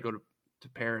might try to go to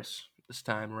Paris this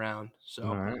time around. So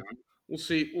All right. we'll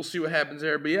see what happens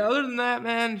there. But yeah, other than that,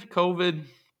 man, COVID,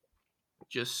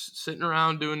 just sitting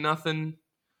around doing nothing,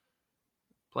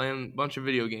 playing a bunch of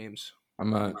video games.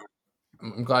 I'm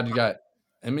glad you got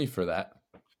Emmy for that.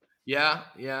 Yeah,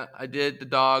 I did. The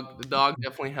dog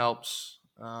definitely helps.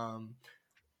 I've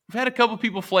had a couple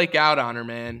people flake out on her,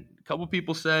 man. A couple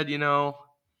people said, oh,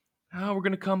 we're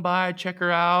gonna come by, check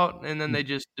her out, and then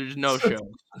there's no shows.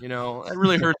 That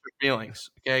really hurts her feelings.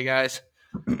 Okay, guys.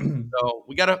 So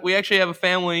we actually have a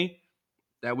family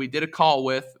that we did a call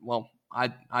with. Well, I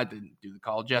didn't do the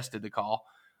call, Jess did the call.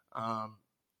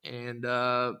 And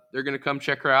they're gonna come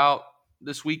check her out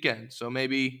this weekend. So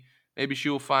maybe she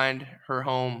will find her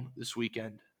home this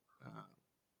weekend.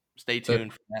 Stay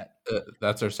tuned for that.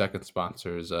 That's our second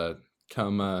sponsor. Is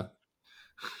come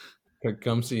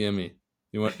come see Emmy.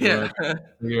 You want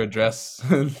your address?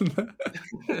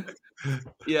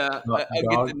 Yeah, I'll get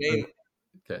the name.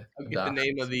 Okay, I'll get the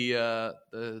name of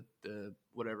the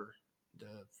whatever,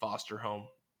 the foster home.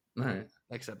 All right.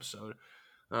 Next episode.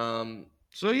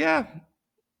 So yeah.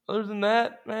 Other than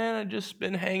that, man, I've just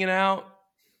been hanging out.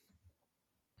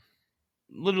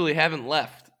 Literally haven't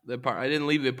left the apartment. I didn't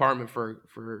leave the apartment for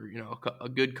a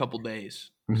good couple days.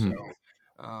 Mm-hmm.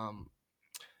 So,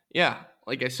 yeah,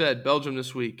 like I said, Belgium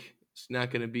this week. It's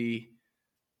not going to be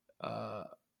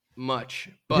much,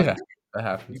 but yeah, that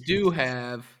happens. We do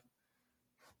have.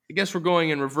 I guess we're going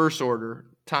in reverse order.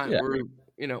 Time,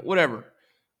 yeah. Whatever.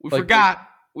 We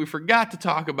forgot to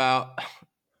talk about.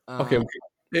 Okay.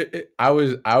 I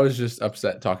was just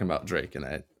upset talking about Drake,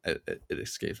 and it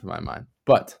escaped my mind.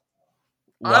 But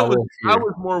I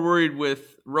was more worried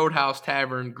with Roadhouse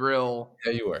Tavern Grill.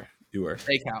 Yeah, you were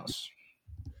Steakhouse.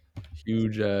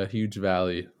 Huge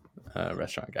Valley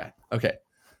restaurant guy. Okay,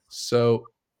 so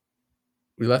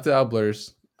we left it out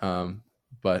Blurs,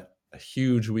 but a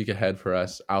huge week ahead for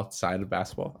us outside of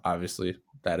basketball. Obviously,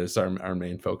 that is our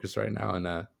main focus right now, and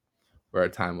where our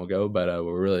time will go. But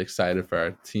we're really excited for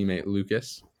our teammate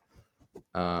Lucas,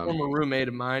 former roommate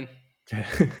of mine.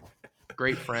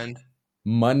 Great friend.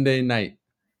 Monday night,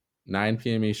 9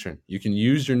 p.m. Eastern. You can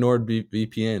use your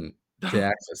NordVPN to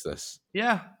access this.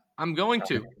 Yeah, I'm going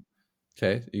to.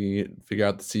 Okay, you can figure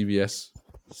out the CBS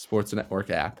Sports Network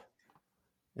app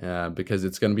because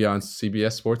it's going to be on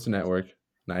CBS Sports Network,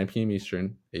 9 p.m.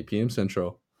 Eastern, 8 p.m.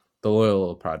 Central. The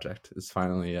Loyal Project is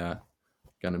finally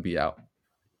going to be out.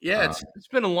 Yeah, it's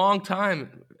been a long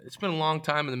time. It's been a long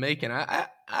time in the making.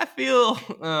 I feel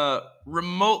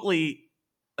remotely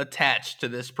attached to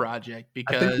this project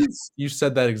because I think you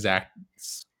said that exact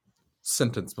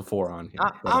sentence before on here.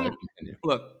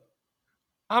 Look,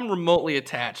 I'm remotely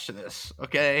attached to this.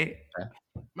 Okay,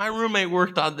 my roommate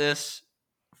worked on this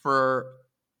for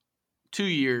 2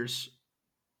 years.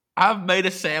 I've made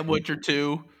a sandwich or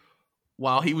two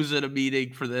while he was in a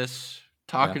meeting for this,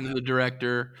 talking to the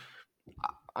director.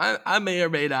 I may or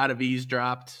may not have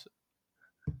eavesdropped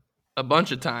a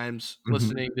bunch of times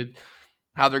listening to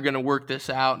how they're going to work this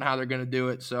out and how they're going to do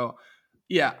it. So,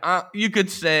 yeah, you could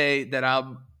say that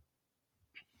I'm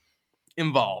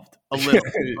involved a little.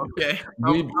 Okay,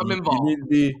 I'm involved.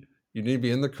 You need to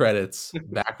be in the credits,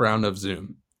 background of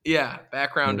Zoom. Yeah,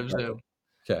 background of Zoom.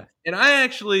 Okay. And I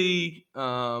actually,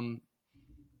 when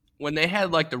they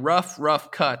had like the rough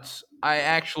cuts, I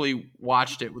actually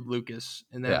watched it with Lucas,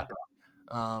 and then.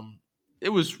 It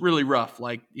was really rough.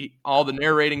 Like all the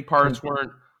narrating parts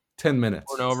weren't 10 minutes.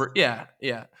 Weren't over. Yeah.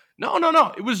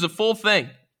 No. It was the full thing.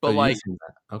 But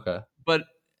okay. But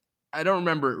I don't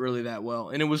remember it really that well,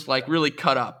 and it was like really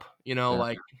cut up. And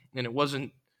it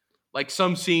wasn't like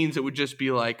some scenes. It would just be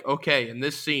like, okay, in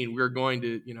this scene we're going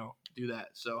to do that.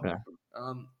 So,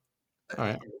 all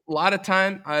right. A lot of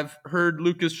time I've heard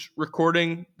Lucas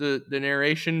recording the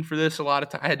narration for this. A lot of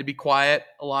time I had to be quiet.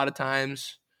 A lot of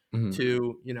times.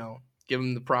 To give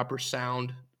them the proper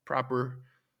sound, proper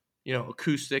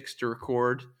acoustics to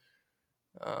record.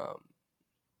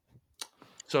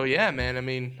 So yeah, man. I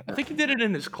mean, I think he did it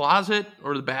in his closet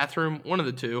or the bathroom, one of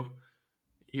the two.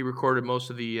 He recorded most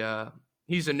of the.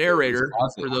 He's a narrator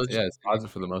for those. Yeah, his closet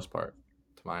for the most part,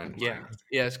 to my understanding.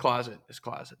 Yeah, his closet.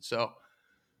 So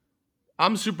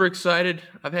I'm super excited.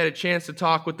 I've had a chance to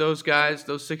talk with those guys,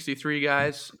 those 63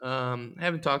 guys. I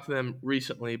haven't talked to them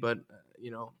recently, but.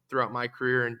 Throughout my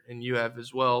career, and you have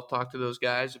as well, talked to those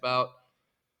guys about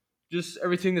just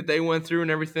everything that they went through and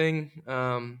everything.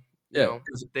 They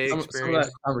experienced. Some of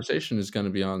that conversation is going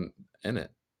to be in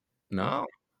it. No,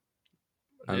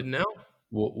 I didn't know.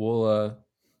 We'll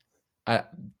I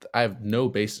have no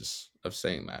basis of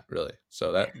saying that really,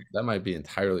 so that might be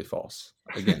entirely false.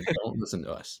 Again, don't listen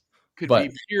to us. Could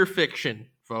be pure fiction,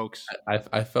 folks.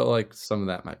 I felt like some of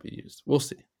that might be used. We'll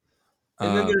see.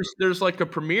 And then there's like a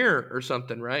premiere or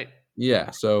something, right?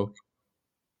 Yeah. So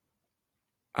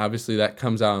obviously that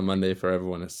comes out on Monday for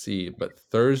everyone to see. But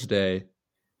Thursday,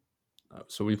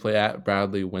 so we play at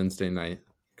Bradley Wednesday night.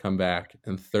 come back,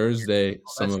 and Thursday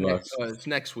some of us. It's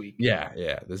next week. Yeah,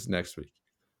 this is next week.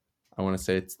 I want to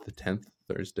say it's the 10th,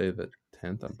 Thursday the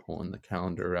 10th. I'm pulling the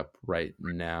calendar up right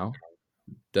now.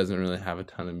 Doesn't really have a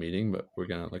ton of meeting, but we're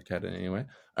gonna look at it anyway.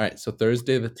 All right, so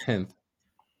Thursday the 10th,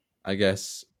 I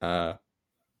guess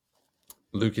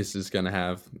Lucas is gonna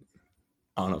have.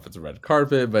 I don't know if it's a red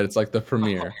carpet, but it's like the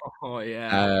premiere. Oh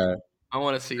yeah, I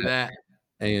want to see that.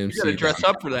 AMC. You gotta dress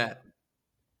up for that.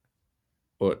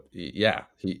 But yeah,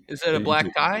 is it a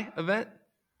black tie event?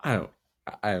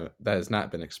 That has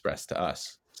not been expressed to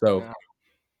us. So no.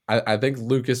 I think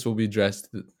Lucas will be dressed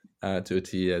to a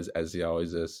T as he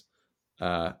always is.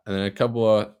 And then a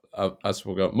couple of us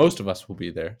will go. Most of us will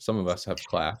be there. Some of us have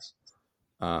class,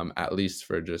 at least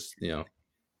for just, the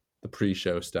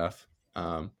pre-show stuff.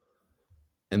 And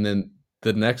then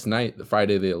the next night, the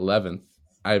Friday the 11th,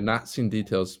 I have not seen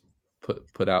details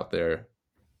put out there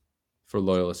for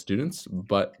Loyola students,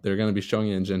 but they're going to be showing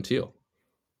it in Gentile,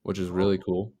 which is really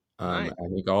cool. Nice. I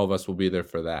think all of us will be there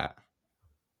for that.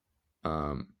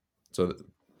 So,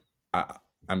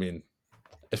 I mean,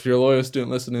 if you're a Loyola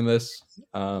student listening to this,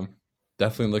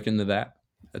 definitely look into that,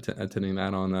 attending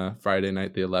that on Friday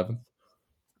night, the 11th.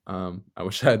 I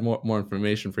wish I had more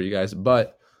information for you guys,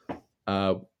 but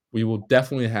we will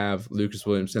definitely have Lucas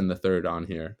Williamson III on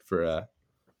here for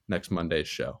next Monday's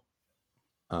show.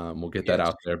 We'll get that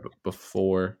out there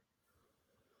before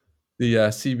the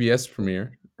CBS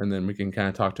premiere, and then we can kind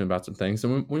of talk to him about some things.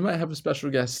 And we might have a special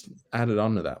guest added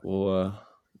onto that.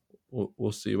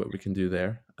 We'll see what we can do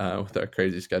there with our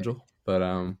crazy schedule.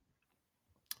 But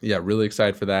yeah, really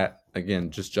excited for that.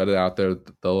 Again, just jot it out there.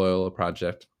 The Loyola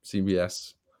Project,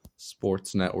 CBS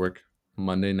Sports Network,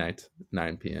 Monday night,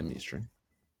 9 p.m. Eastern.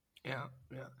 Yeah.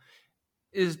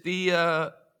 Is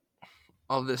the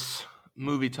all this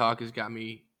movie talk has got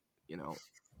me,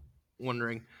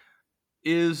 wondering,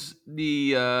 is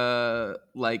the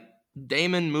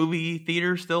Damon movie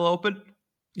theater still open?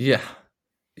 Yeah.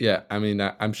 I mean,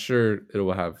 I'm sure it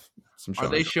will have some. Are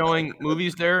they showing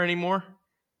movies there anymore?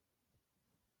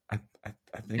 I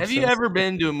think. Have you ever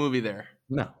been to a movie there?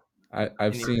 No,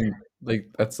 I've seen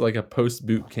that's like a post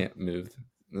boot camp move.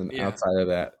 And outside of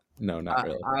that, no, not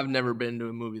really. I've never been to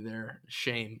a movie there.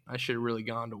 Shame. I should have really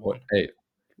gone to one. Hey,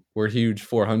 we're huge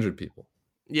 400 people.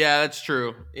 Yeah, that's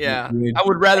true. Yeah, I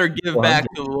would rather give back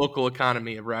to the local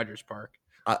economy of Rogers Park.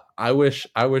 I wish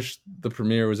the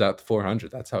premiere was at the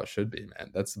 400. That's how it should be,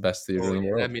 man. That's the best theater in the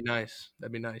world. That'd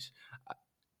be nice.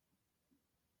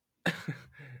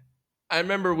 I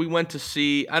remember we went to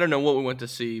see. I don't know what we went to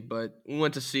see, but we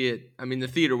went to see it. I mean, the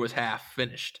theater was half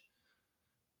finished.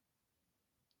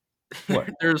 What?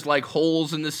 There's like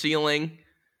holes in the ceiling.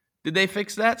 Did they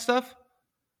fix that stuff?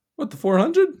 What, the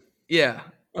 400? Yeah.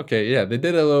 Okay, yeah, they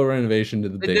did a little renovation to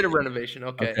the. They did a renovation.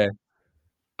 Okay.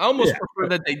 I almost prefer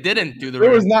that they didn't do the. There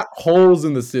was not holes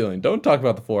in the ceiling. Don't talk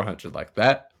about the 400 like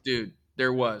that, dude.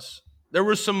 There was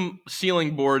some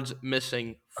ceiling boards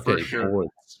missing for sure.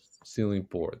 Boards, ceiling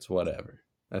boards, whatever.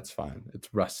 That's fine. It's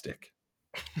rustic,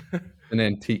 an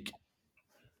antique.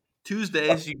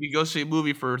 Tuesdays, you could go see a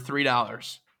movie for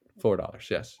 $3. $4,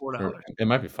 yes. $4. It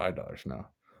might be $5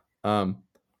 now.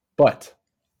 But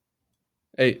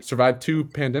hey, survived 2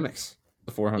 pandemics.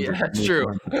 The 400. Yeah, that's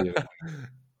true.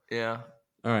 Yeah.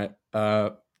 All right.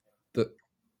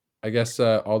 I guess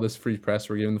all this free press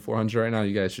we're giving the 400 right now,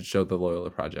 you guys should show the Loyola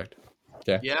Project.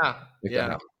 Okay. Yeah.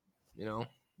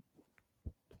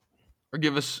 Or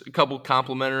give us a couple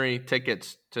complimentary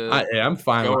tickets to. I'm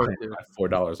fine with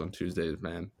 $4 on Tuesdays,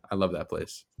 man. I love that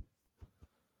place.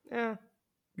 Yeah.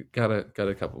 Got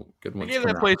a couple good ones. I gave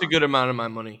that place a good amount of my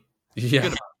money.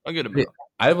 Yeah. A good amount.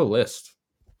 I have a list.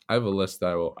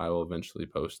 That I will eventually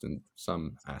post in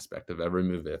some aspect of every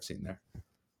movie I've seen there.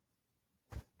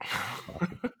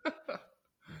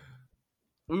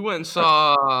 We went and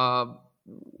saw.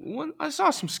 I saw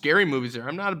some scary movies there.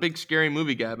 I'm not a big scary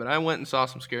movie guy, but I went and saw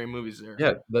some scary movies there.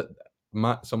 Yeah,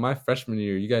 my freshman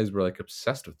year, you guys were like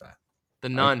obsessed with that. The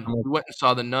Nun. We went and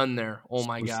saw The Nun there. Oh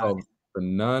my god. Saw The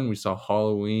Nun. We saw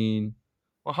Halloween.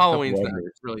 Well, Halloween's not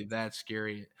really that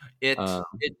scary. It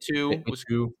too was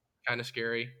kind of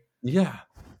scary. Yeah.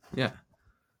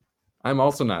 I'm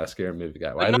also not a scary movie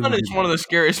guy. The Nun is one of the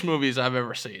scariest movies I've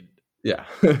ever seen. Yeah.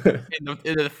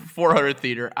 in the 400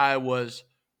 theater, I was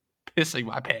pissing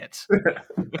my pants.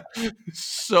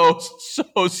 so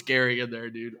scary in there,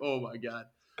 dude. Oh my god.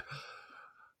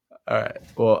 All right.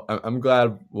 Well, I'm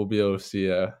glad we'll be able to see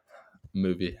a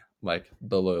movie like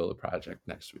The Loyola Project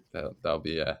next week. That'll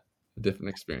be a different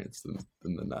experience than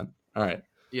The Nun. All right.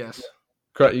 Yes.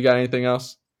 You got anything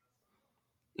else?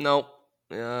 No.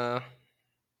 No.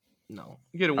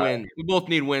 You get a win. We both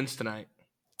need wins tonight.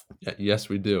 Yes,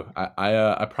 we do.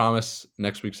 I promise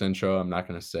next week's intro, I'm not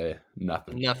going to say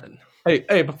nothing. Nothing.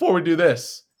 Hey, before we do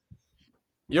this,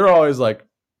 you're always like,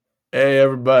 hey,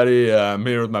 everybody, I'm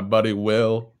here with my buddy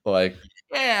Will. Like,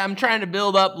 yeah, I'm trying to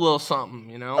build up a little something,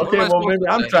 you know. Okay, well, maybe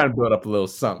I'm trying to build up a little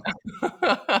something.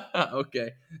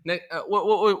 Okay.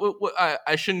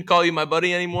 I shouldn't call you my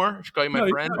buddy anymore. I should call you my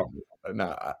friend.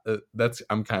 No,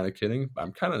 I'm kind of kidding.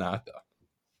 I'm kind of not, though.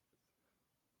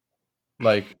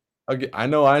 Like, okay, I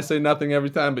know I say nothing every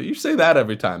time, but you say that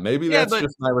every time. Maybe that's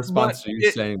just my response to you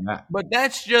saying that. But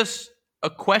that's just a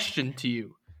question to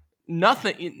you.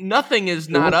 Nothing is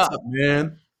not up,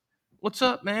 man. What's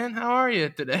up, man? How are you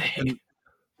today?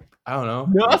 I don't know.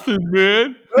 Nothing,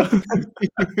 man. I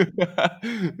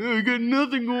got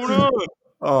nothing going on.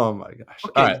 Oh my gosh.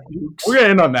 Okay, all right. We're gonna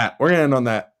end on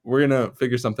that. We're gonna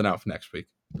figure something out for next week.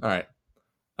 All right.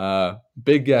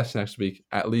 Big guest next week,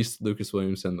 at least Lucas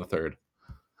Williamson III.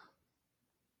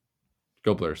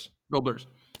 Go Blurs. Go Blurs.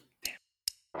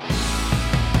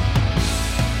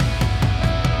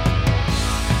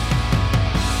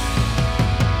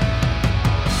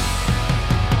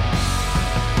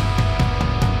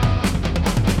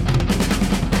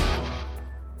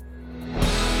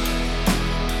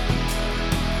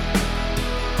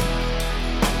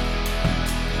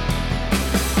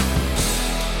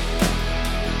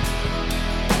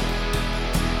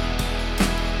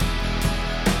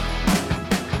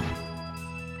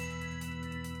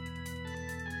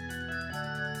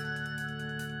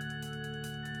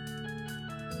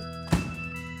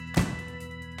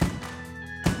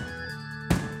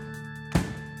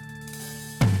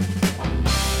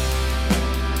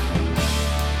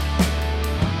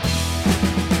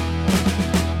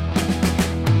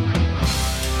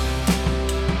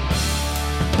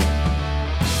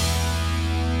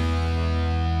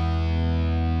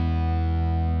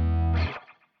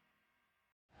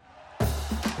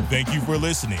 Thank you for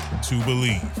listening to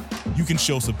Believe. You can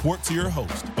show support to your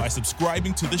host by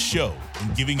subscribing to the show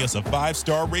and giving us a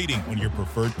 5-star rating on your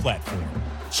preferred platform.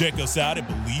 Check us out at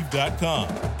Believe.com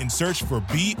and search for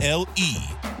BLEAV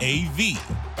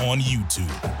on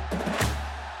YouTube.